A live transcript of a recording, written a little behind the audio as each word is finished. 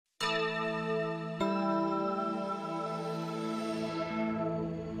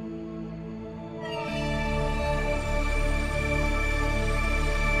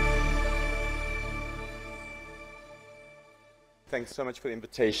Thanks so much for the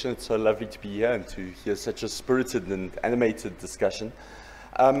invitation. It's so lovely to be here and to hear such a spirited and animated discussion.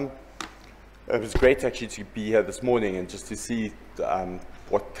 It was great actually to be here this morning and just to see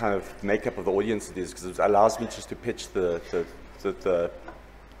what kind of makeup of the audience it is, because it allows me just to pitch the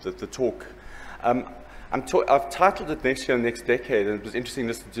talk. I've titled it Next Year, Next Decade, and it was interesting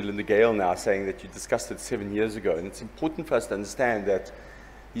listening to Linda Gale now saying that you discussed it 7 years ago. And it's important for us to understand that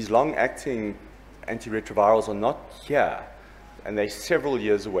these long-acting antiretrovirals are not here, and they're several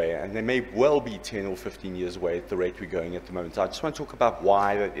years away, and they may well be 10 or 15 years away at the rate we're going at the moment. So I just want to talk about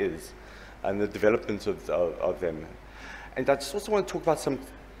why that is and the development of them. And I just also want to talk about some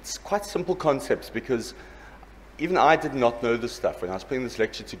quite simple concepts, because even I did not know this stuff. When I was putting this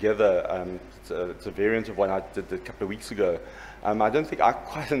lecture together, it's a variant of one I did a couple of weeks ago. I don't think I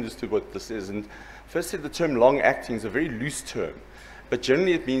quite understood what this is. And firstly, the term long-acting is a very loose term, but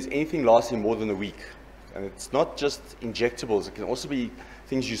generally it means anything lasting more than a week. And it's not just injectables, it can also be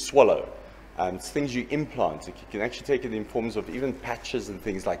things you swallow, it's things you implant. You can actually take it in forms of even patches and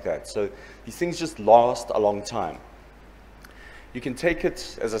things like that. So these things just last a long time. You can take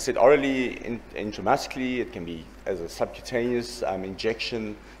it, as I said, orally, intramuscularly. It can be as a subcutaneous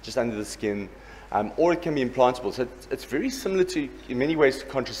injection just under the skin, or it can be implantable. So it's very similar to, in many ways, to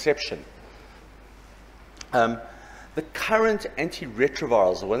contraception. The current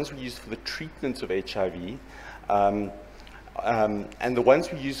antiretrovirals, the ones we use for the treatment of HIV, and the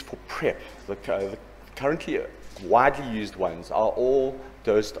ones we use for PrEP, the currently widely used ones, are all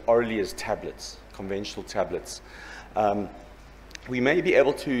dosed orally as tablets, conventional tablets. We may be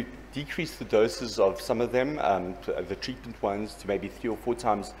able to decrease the doses of some of them, the treatment ones, to maybe 3 or 4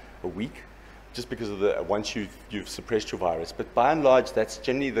 times a week, just because of the once you've suppressed your virus. But by and large, that's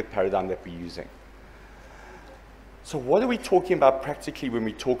generally the paradigm that we're using. So what are we talking about practically when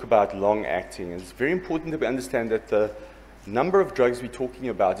we talk about long-acting? It's very important that we understand that the number of drugs we're talking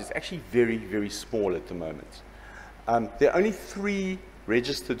about is actually very, very small at the moment. There are only 3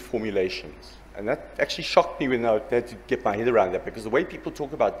 registered formulations. And that actually shocked me when I had to get my head around that, because the way people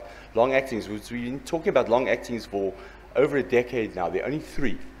talk about long-actings, we've been talking about long-actings for over a decade now. There are only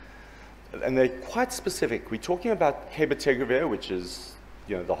 3. And they're quite specific. We're talking about cabotegravir, which is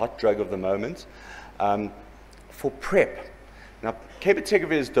the hot drug of the moment, for PrEP. Now,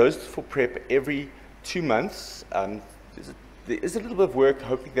 cabotegravir is dosed for PrEP every 2 months. There is a little bit of work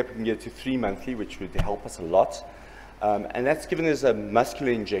hoping that we can get to 3 monthly, which would help us a lot. And that's given as a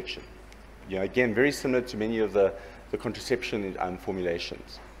muscular injection. Again, very similar to many of the contraception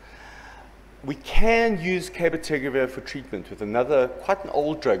formulations. We can use cabotegravir for treatment with another, quite an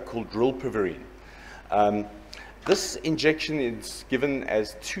old drug called rilpivirine. This injection is given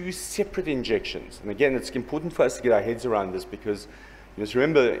as 2 separate injections. And again, it's important for us to get our heads around this, because you must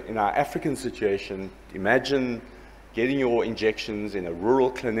remember, in our African situation, imagine getting your injections in a rural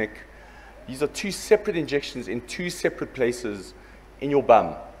clinic. These are 2 separate injections in 2 separate places in your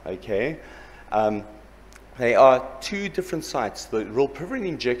bum, okay? They are 2 different sites. The rilpivirine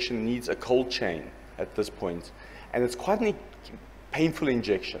injection needs a cold chain at this point, and it's quite a painful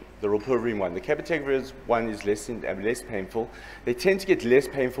injection, the rilpivirine one. The cabotegravir one is less painful. They tend to get less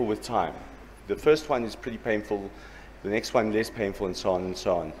painful with time. The first one is pretty painful, the next one less painful, and so on and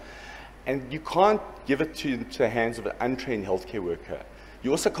so on. And you can't give it to the hands of an untrained healthcare worker.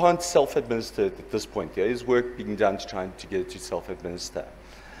 You also can't self-administer it at this point. There is work being done to try to get it to self-administer.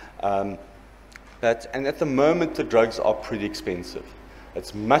 And at the moment, the drugs are pretty expensive.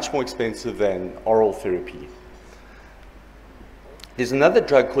 It's much more expensive than oral therapy. There's another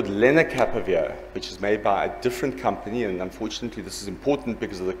drug called lenacapavir, which is made by a different company, and unfortunately this is important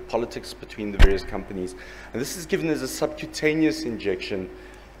because of the politics between the various companies. And this is given as a subcutaneous injection,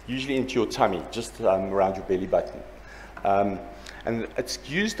 usually into your tummy, just around your belly button. And it's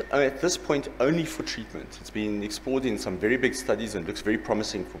used at this point only for treatment. It's been explored in some very big studies and looks very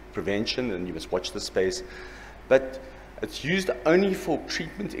promising for prevention, and you must watch the space. But it's used only for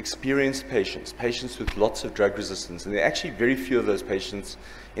treatment-experienced patients, patients with lots of drug resistance. And there are actually very few of those patients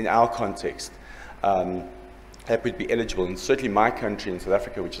in our context that would be eligible. And certainly my country in South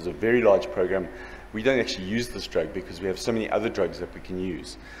Africa, which is a very large program, we don't actually use this drug because we have so many other drugs that we can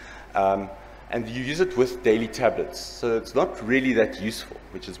use. And you use it with daily tablets. So it's not really that useful,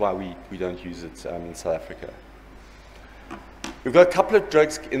 which is why we don't use it in South Africa. We've got a couple of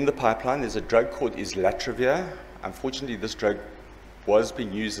drugs in the pipeline. There's a drug called islatravir. Unfortunately, this drug was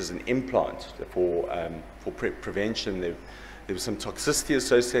being used as an implant for prevention. There was some toxicity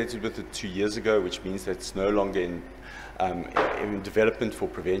associated with it 2 years ago, which means that it's no longer in development for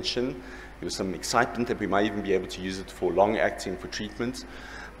prevention. There was some excitement that we might even be able to use it for long-acting for treatment.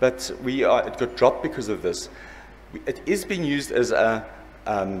 But it got dropped because of this. It is being used as a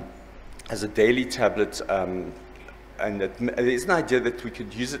daily tablet, and there is an idea that we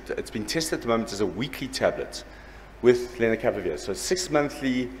could use it. It's been tested at the moment as a weekly tablet with lenacapavir. So 6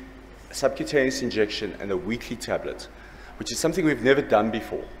 monthly subcutaneous injection and a weekly tablet, which is something we've never done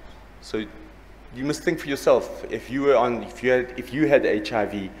before. So you must think for yourself, if you had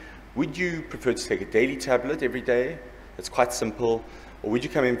HIV, would you prefer to take a daily tablet every day? It's quite simple. Or would you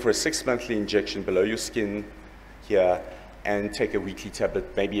come in for a 6 monthly injection below your skin here and take a weekly tablet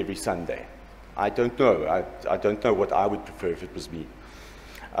maybe every Sunday? I don't know. I don't know what I would prefer if it was me.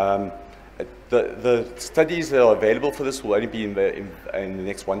 The studies that are available for this will only be in the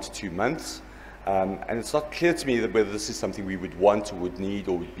next 1 to 2 months. And it's not clear to me that whether this is something we would want or would need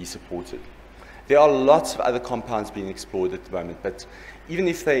or would be supported. There are lots of other compounds being explored at the moment, but even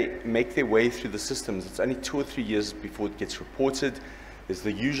if they make their way through the systems, it's only 2 or 3 years before it gets reported. There's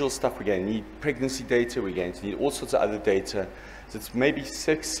the usual stuff. We're going to need pregnancy data. We're going to need all sorts of other data. So it's maybe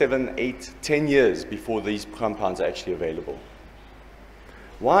 6, 7, 8, 10 years before these compounds are actually available.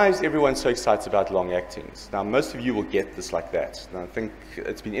 Why is everyone so excited about long-actings? Now, most of you will get this like that. And I think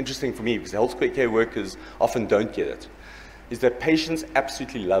it's been interesting for me because healthcare workers often don't get it, is that patients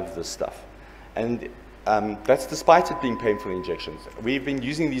absolutely love this stuff. And that's despite it being painful injections. We've been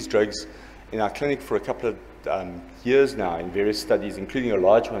using these drugs in our clinic for a couple of years now in various studies, including a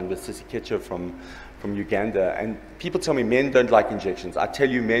large one with Lusaka from Uganda. And people tell me men don't like injections. I tell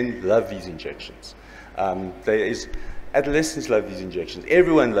you, men love these injections. Adolescents love these injections.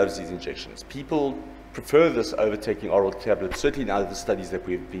 Everyone loves these injections. People prefer this over taking oral tablets, certainly in other studies that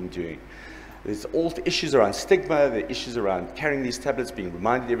we've been doing. There's all the issues around stigma, the issues around carrying these tablets, being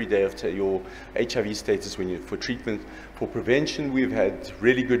reminded every day of your HIV status for treatment. For prevention, we've had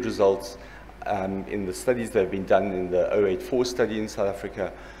really good results in the studies that have been done in the 084 study in South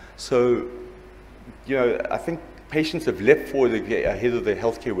Africa. So, you know, I think patients have leapt forward ahead of their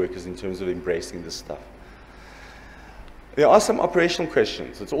healthcare workers in terms of embracing this stuff. There are some operational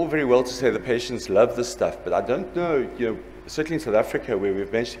questions. It's all very well to say the patients love this stuff, but I don't know, you know, certainly in South Africa, where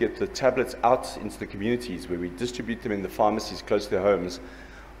we've managed to get the tablets out into the communities, where we distribute them in the pharmacies close to their homes,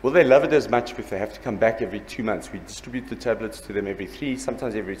 will they love it as much if they have to come back every 2 months? We distribute the tablets to them every 3,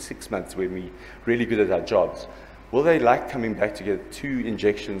 sometimes every 6 months when we're really good at our jobs. Will they like coming back to get 2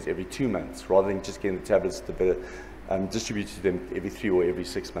 injections every 2 months, rather than just getting the tablets distributed to them every 3 or every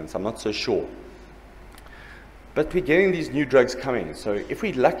 6 months? I'm not so sure. But we're getting these new drugs coming. So if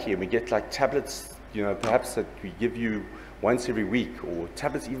we're lucky and we get like tablets, you know, perhaps that we give you once every week, or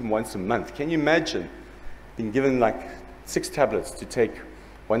tablets even once a month. Can you imagine being given like 6 tablets to take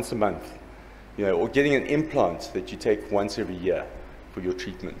once a month, you know, or getting an implant that you take once every year for your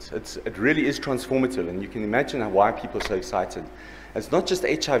treatment? It really is transformative, and you can imagine why people are so excited. And it's not just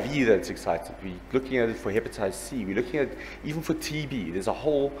HIV that's excited. We're looking at it for hepatitis C. We're looking at it even for TB. There's a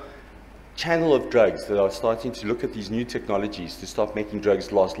whole channel of drugs that are starting to look at these new technologies to start making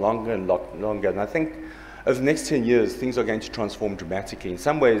drugs last longer and longer. And I think over the next 10 years, things are going to transform dramatically. In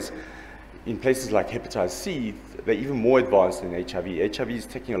some ways, in places like hepatitis C, they're even more advanced than HIV. HIV is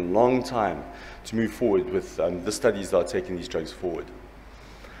taking a long time to move forward with the studies that are taking these drugs forward.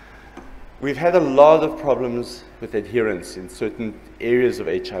 We've had a lot of problems with adherence in certain areas of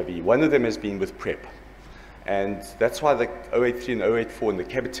HIV. One of them has been with PrEP. And that's why the 083 and 084 and the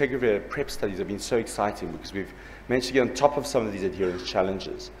cabotegravir PrEP studies have been so exciting, because we've managed to get on top of some of these adherence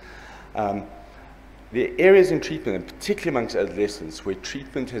challenges. There are areas in treatment, and particularly amongst adolescents, where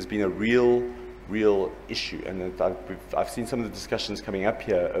treatment has been a real issue. And I've seen some of the discussions coming up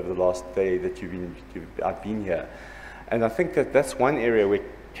here over the last day that I've been here. And I think that that's one area where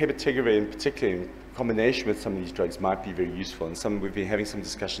cabotegravir in particular, in combination with some of these drugs, might be very useful. And we've been having some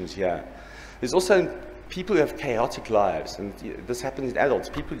discussions here. There's also people who have chaotic lives, and this happens in adults.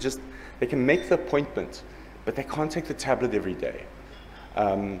 People they can make the appointment, but they can't take the tablet every day.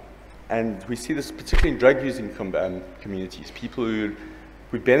 And we see this particularly in drug-using communities, people who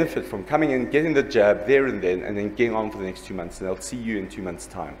benefit from coming in, getting the jab there and then getting on for the next 2 months, and they'll see you in 2 months'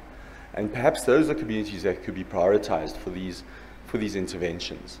 time. And perhaps those are communities that could be prioritized for these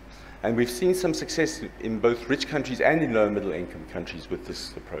interventions. And we've seen some success in both rich countries and in low and middle income countries with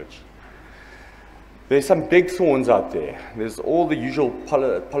this approach. There's some big thorns out there. There's all the usual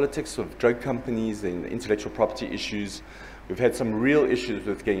politics of drug companies and intellectual property issues. We've had some real issues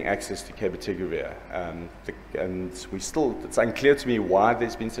with getting access to cabotegravir. And it's unclear to me why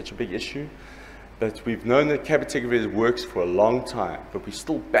there's been such a big issue. But we've known that cabotegravir works for a long time, but we're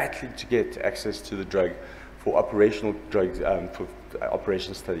still battling to get access to the drug for operational drugs, for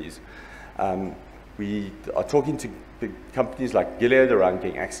operational studies. We are talking to big companies like Gilead around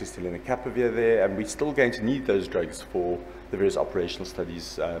getting access to lenacapavir there, and we're still going to need those drugs for the various operational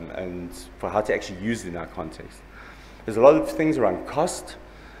studies and for how to actually use it in our context. There's a lot of things around cost,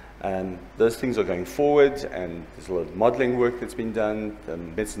 and those things are going forward, and there's a lot of modeling work that's been done. The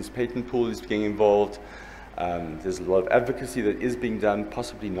medicines patent pool is getting involved. There's a lot of advocacy that is being done,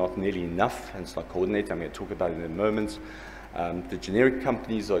 possibly not nearly enough, and it's not coordinated. I'm going to talk about it in a moment. The generic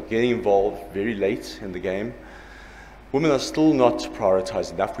companies are getting involved very late in the game. Women are still not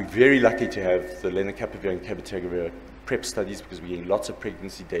prioritized enough. We're very lucky to have the lenacapavir and cabotegravir PrEP studies because we're getting lots of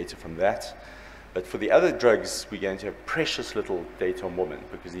pregnancy data from that. But for the other drugs, we're going to have precious little data on women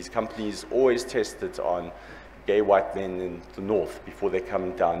because these companies always test it on gay white men in the north before they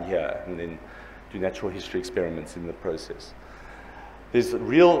come down here and then do natural history experiments in the process. There's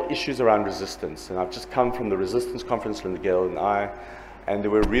real issues around resistance, and I've just come from the resistance conference, Linda Gale and I, and there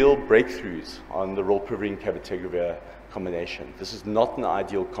were real breakthroughs on the rilpivirine cabotegravir combination. This is not an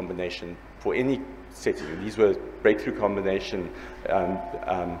ideal combination for any setting. These were breakthrough combination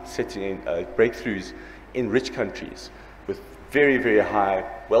breakthroughs in rich countries with very, very high,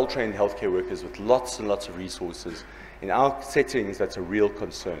 well-trained healthcare workers with lots and lots of resources. In our settings, that's a real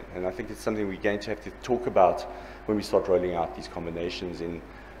concern, and I think it's something we're going to have to talk about when we start rolling out these combinations in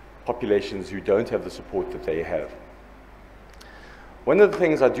populations who don't have the support that they have. One of the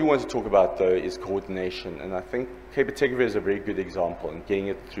things I do want to talk about, though, is coordination, and I think cabotegravir is a very good example in getting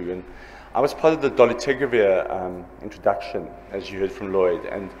it through. And I was part of the dolutegravir introduction, as you heard from Lloyd,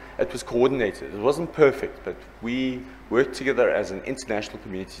 and it was coordinated. It wasn't perfect, but we worked together as an international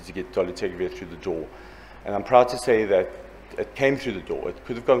community to get dolutegravir through the door. And I'm proud to say that it came through the door. It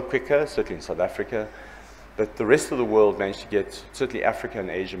could have gone quicker, certainly in South Africa, but the rest of the world managed to get, certainly Africa and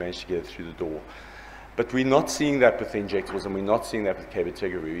Asia managed to get it through the door. But we're not seeing that with the injectables, and we're not seeing that with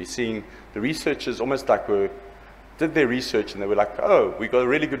cabotegravir. We're seeing the researchers almost like did their research and they were like, oh, we got a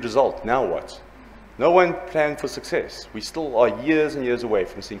really good result, now what? No one planned for success. We still are years and years away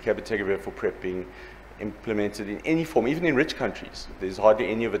from seeing cabotegravir for PrEP being implemented in any form, even in rich countries. There's hardly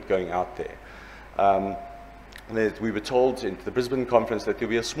any of it going out there. We were told in the Brisbane conference that there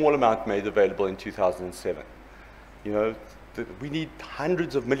will be a small amount made available in 2007. You know, we need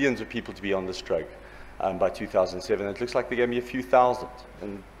hundreds of millions of people to be on this drug by 2007. It looks like there are going to be a few thousand.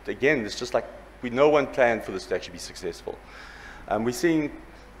 And again, it's just like no one planned for this to actually be successful. We're seeing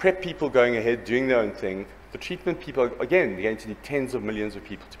PrEP people going ahead, doing their own thing. The treatment people, again, they're going to need tens of millions of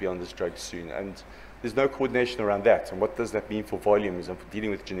people to be on this drug soon. And there's no coordination around that. And what does that mean for volumes and for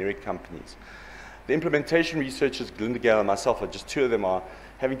dealing with generic companies? The implementation researchers, Linda Gale and myself, are just two of them, are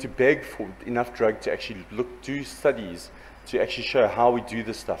having to beg for enough drug to actually do studies to actually show how we do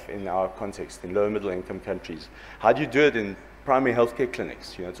this stuff in our context, in low and middle income countries. How do you do it in primary healthcare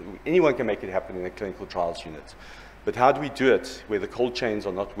clinics? You know, anyone can make it happen in a clinical trials unit. But how do we do it where the cold chains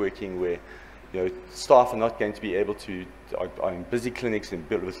are not working, where staff are not going to be able to, are in busy clinics and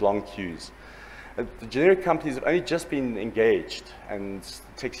with long queues? The generic companies have only just been engaged, and it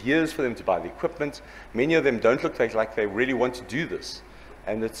takes years for them to buy the equipment. Many of them don't look like they really want to do this.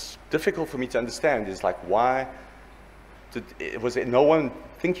 And it's difficult for me to understand, is like, why was there no one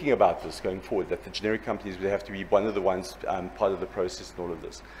thinking about this going forward, that the generic companies would have to be one of the ones part of the process in all of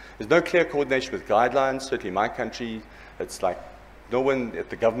this? There's no clear coordination with guidelines. Certainly in my country, it's like no one at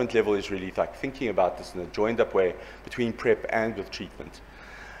the government level is really like thinking about this in a joined up way between PrEP and with treatment.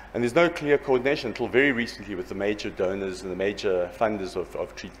 And there's no clear coordination until very recently with the major donors and the major funders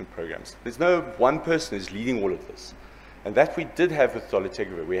of treatment programs. There's no one person who's leading all of this. And that we did have with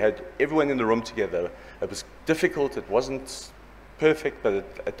dolutegravir. We had everyone in the room together. It was difficult. It wasn't perfect, but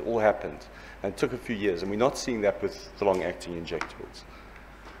it all happened. And it took a few years. And we're not seeing that with the long-acting injectables.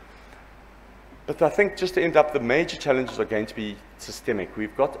 But I think just to end up, the major challenges are going to be systemic.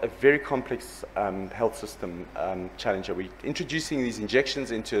 We've got a very complex health system challenge. We're introducing these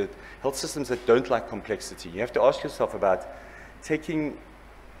injections into health systems that don't like complexity. You have to ask yourself about taking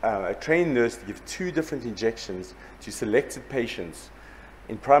a trained nurse to give 2 different injections to selected patients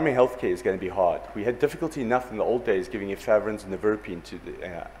in primary health care is going to be hard. We had difficulty enough in the old days giving efavirenz and nevirapine to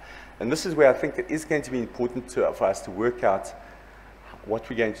the, and this is where I think it is going to be important for us to work out what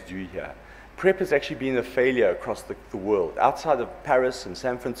we're going to do here. PrEP has actually been a failure across the world. Outside of Paris and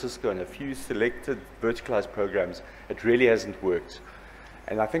San Francisco and a few selected verticalized programs, it really hasn't worked.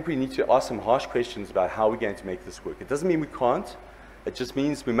 And I think we need to ask some harsh questions about how we're going to make this work. It doesn't mean we can't. It just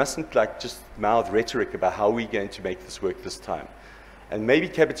means we mustn't just mouth rhetoric about how we're going to make this work this time. And maybe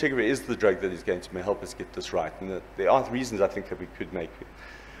cabotegravir is the drug that is going to help us get this right. And there are reasons I think that we could make it.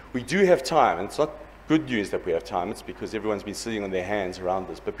 We do have time, and it's not good news that we have time. It's because everyone's been sitting on their hands around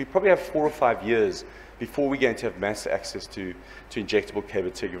this. But we probably have 4 or 5 years before we're going to have mass access to injectable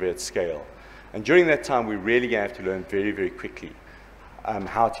cabotegravir at scale. And during that time, we're really going to have to learn very, very quickly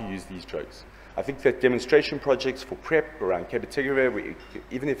how to use these drugs. I think that demonstration projects for PrEP around cabotegravir,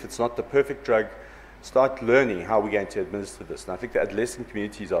 even if it's not the perfect drug, start learning how we're going to administer this. And I think the adolescent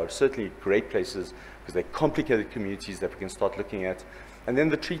communities are certainly great places because they're complicated communities that we can start looking at. And then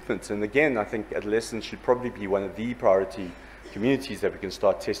the treatments. And again, I think adolescents should probably be one of the priority communities that we can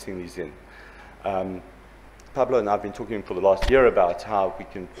start testing these in. Pablo and I have been talking for the last year about how we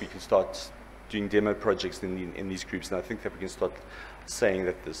can start doing demo projects in these groups, and I think that we can start saying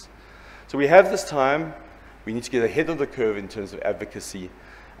that this. So we have this time. We need to get ahead of the curve in terms of advocacy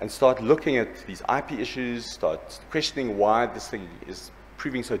and start looking at these IP issues, start questioning why this thing is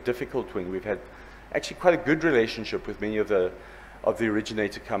proving so difficult when we've had actually quite a good relationship with many of the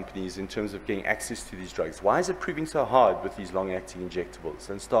originator companies in terms of getting access to these drugs. Why is it proving so hard with these long-acting injectables?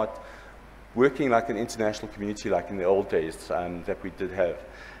 And start working like an international community like in the old days that we did have,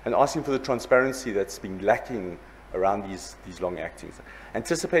 and asking for the transparency that's been lacking around these long-actings.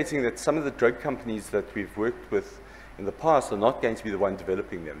 Anticipating that some of the drug companies that we've worked with in the past are not going to be the one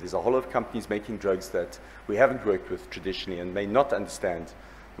developing them. There's a whole lot of companies making drugs that we haven't worked with traditionally and may not understand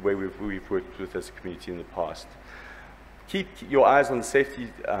the way we've worked with as a community in the past. Keep your eyes on the safety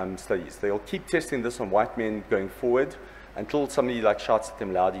studies. They'll keep testing this on white men going forward until somebody like shouts at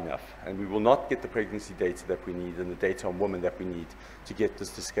them loud enough. And we will not get the pregnancy data that we need and the data on women that we need to get this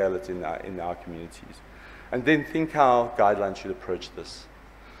to scale it in our communities. And then think how guidelines should approach this.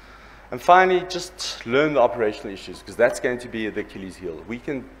 And finally, just learn the operational issues, because that's going to be the Achilles heel. We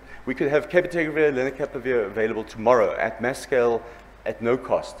could have cabotegravir, lenacapavir available tomorrow at mass scale at no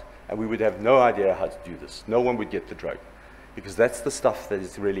cost, and we would have no idea how to do this. No one would get the drug, because that's the stuff that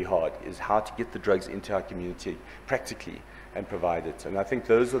is really hard, is how to get the drugs into our community practically and provide it. And I think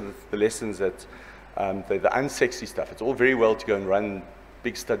those are the lessons that, the unsexy stuff. It's all very well to go and run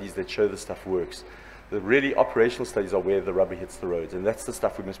big studies that show the stuff works. The really operational studies are where the rubber hits the road, and that's the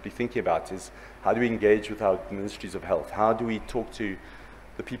stuff we must be thinking about, is how do we engage with our ministries of health? How do we talk to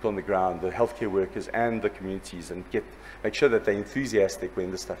the people on the ground, the healthcare workers and the communities, and make sure that they're enthusiastic when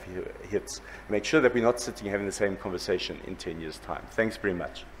the stuff hits. Make sure that we're not sitting having the same conversation in 10 years' time. Thanks very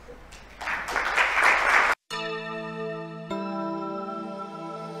much.